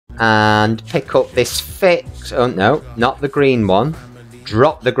and pick up this fix. Oh no, not the green one.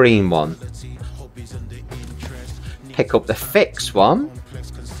 Drop the green one. Pick up the fix one.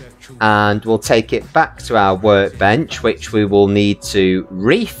 And we'll take it back to our workbench, which we will need to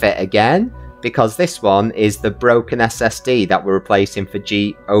refit again, because this one is the broken SSD that we're replacing for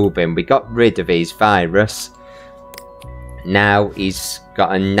G-Obin. We got rid of his virus. Now he's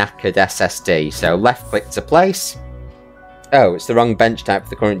got a knackered SSD. So left click to place. Oh, it's the wrong bench type for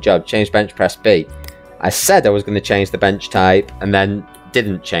the current job. Change bench, press B. I said I was going to change the bench type and then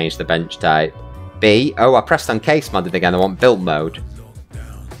didn't change the bench type. B. Oh, I pressed on case modded again. I want build mode.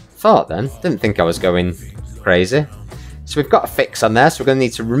 Thought then. Didn't think I was going crazy. So we've got a fix on there, so we're going to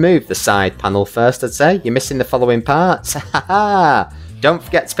need to remove the side panel first, I'd say. You're missing the following parts. Haha! Don't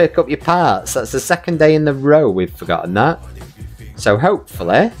forget to pick up your parts. That's the second day in the row we've forgotten that. So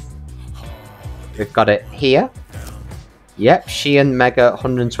hopefully, we've got it here. Yep, Shein Mega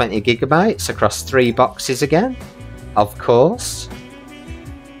 120 gigabytes across 3 boxes again. Of course.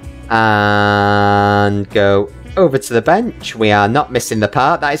 And go over to the bench. We are not missing the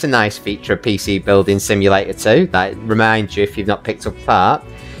part. That is a nice feature of PC Building Simulator 2. That reminds you if you've not picked up a part.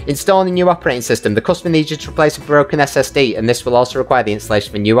 Installing a new operating system. The customer needs you to replace a broken SSD, and this will also require the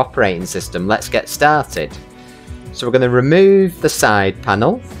installation of a new operating system. Let's get started. So we're going to remove the side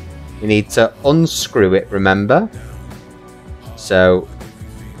panel. We need to unscrew it, remember. So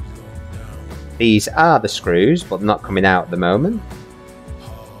these are the screws, but not coming out at the moment.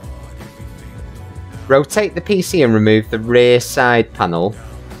 Rotate the PC and remove the rear side panel.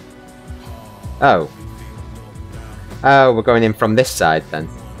 Oh. Oh, we're going in from this side then.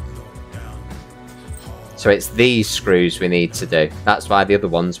 So it's these screws we need to do. That's why the other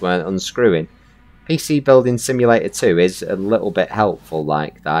ones weren't unscrewing. PC Building Simulator 2 is a little bit helpful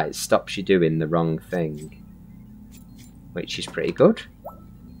like that. It stops you doing the wrong thing, which is pretty good.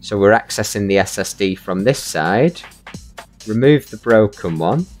 So we're accessing the SSD from this side. Remove the broken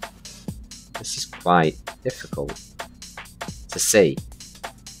one. This is quite difficult to see.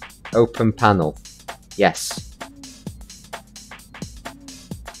 Open panel. Yes.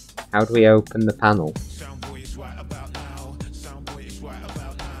 How do we open the panel?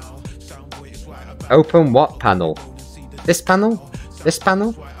 Open what panel? This panel? This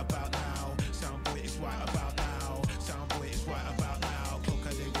panel?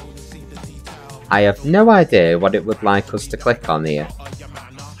 I have no idea what it would like us to click on here.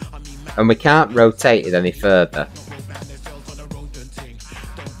 And we can't rotate it any further.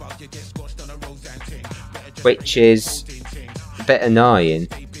 Which is a bit annoying.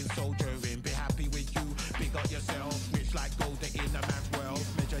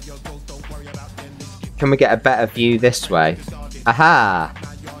 Can we get a better view this way? Aha!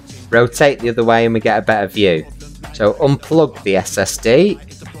 Rotate the other way and we get a better view. So unplug the SSD.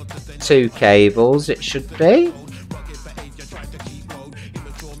 2 cables it should be.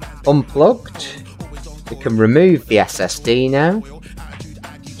 Unplugged. We can remove the SSD now,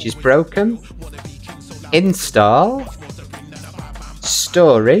 which is broken. Install.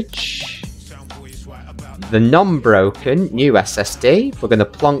 Storage. The non-broken new SSD. We're going to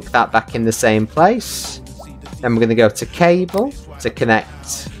plonk that back in the same place. Then we're going to go to cable to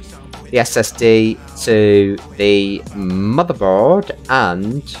connect the SSD to the motherboard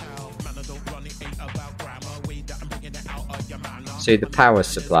and to the power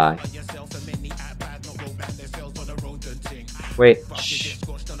supply, which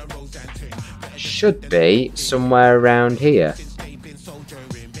should be somewhere around here.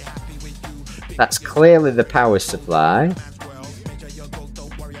 That's clearly the power supply.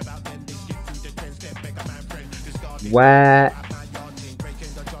 Where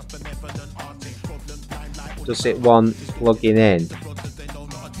does it want plugging in?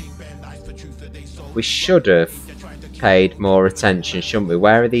 We should have paid more attention, shouldn't we?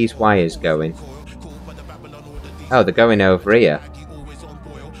 Where are these wires going? Oh, they're going over here.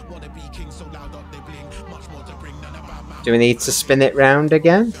 Do we need to spin it round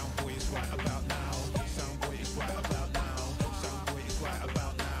again?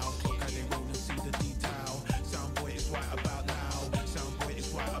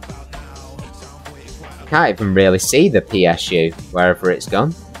 Can't even really see the PSU wherever it's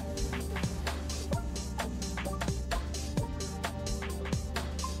gone.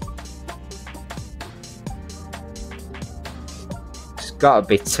 Gotta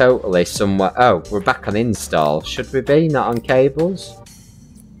be totally somewhere. Oh, we're back on install. Should we be? Not on cables?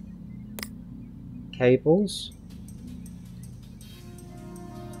 Cables?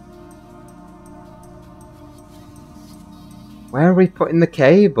 Where are we putting the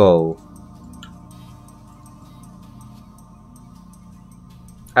cable?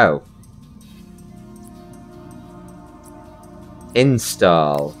 Oh.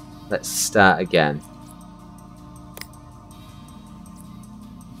 Install. Let's start again.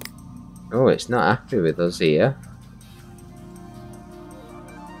 Oh, it's not happy with us here.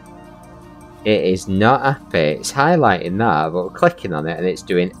 It is not happy. It's highlighting that, but we're clicking on it and it's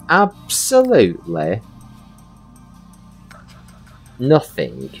doing absolutely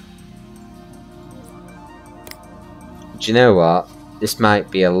nothing. Do you know what? This might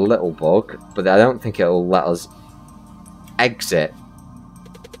be a little bug, but I don't think it'll let us exit.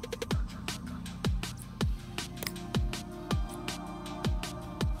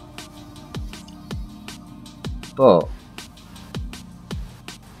 But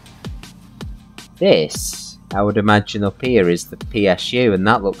this, I would imagine up here, is the PSU, and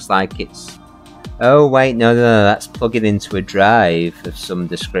that looks like it's... Oh wait, no, that's plugging into a drive of some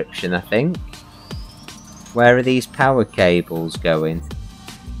description, I think. Where are these power cables going?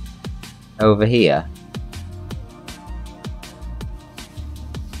 Over here.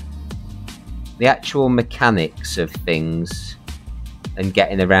 The actual mechanics of things and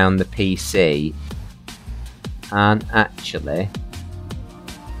getting around the PC aren't actually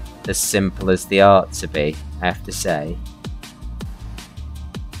as simple as they ought to be, I have to say.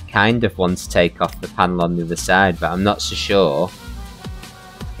 Kind of want to take off the panel on the other side, but I'm not so sure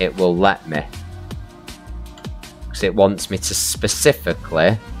it will let me. Because it wants me to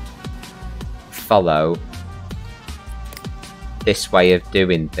specifically follow this way of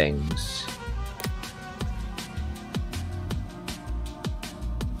doing things.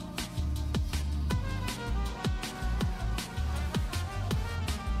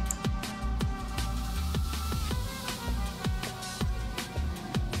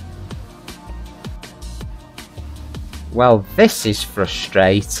 Well, this is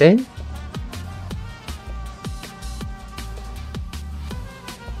frustrating.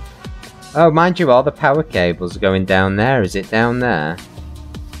 Oh, mind you, all the power cables are going down there. Is it down there?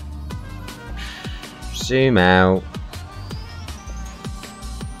 Zoom out.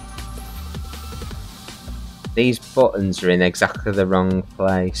 These buttons are in exactly the wrong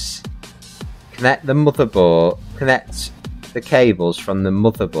place. Connect the motherboard. Connect the cables from the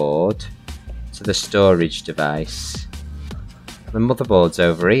motherboard to the storage device. The motherboard's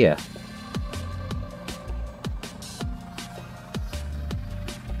over here.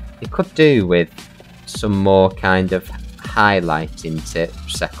 It could do with some more kind of highlighting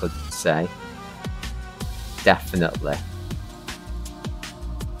tips, I could say. Definitely.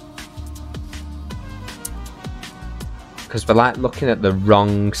 Because we're like looking at the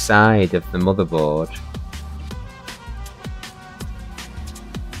wrong side of the motherboard.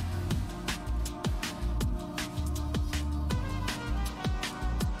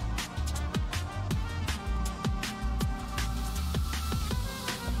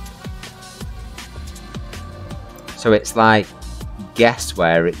 So it's like, guess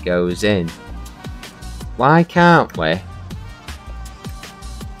where it goes in. Why can't we?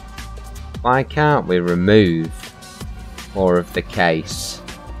 Why can't we remove more of the case?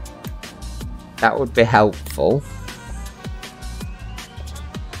 That would be helpful.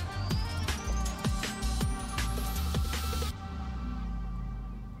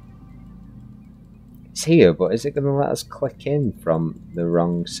 It's here, but is it going to let us click in from the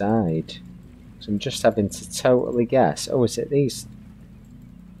wrong side? So I'm just having to totally guess. Oh, is it these?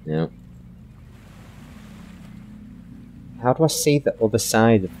 No. How do I see the other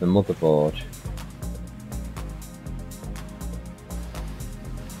side of the motherboard?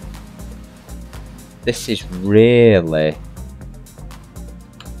 This is really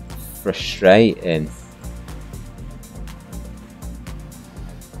frustrating.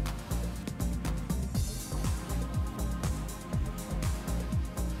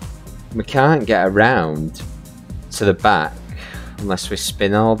 We can't get around to the back unless we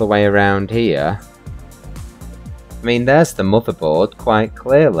spin all the way around here. I mean, there's the motherboard quite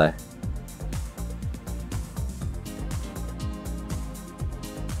clearly.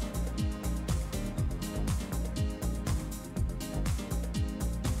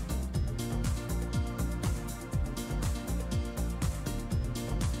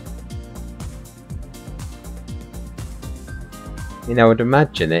 You know, I would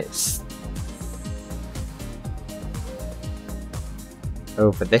imagine it's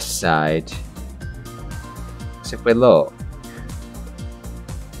over this side. So if we look,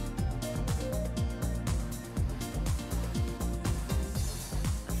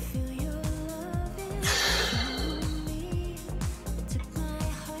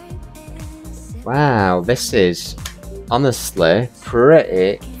 wow, this is honestly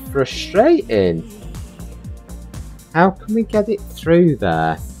pretty frustrating.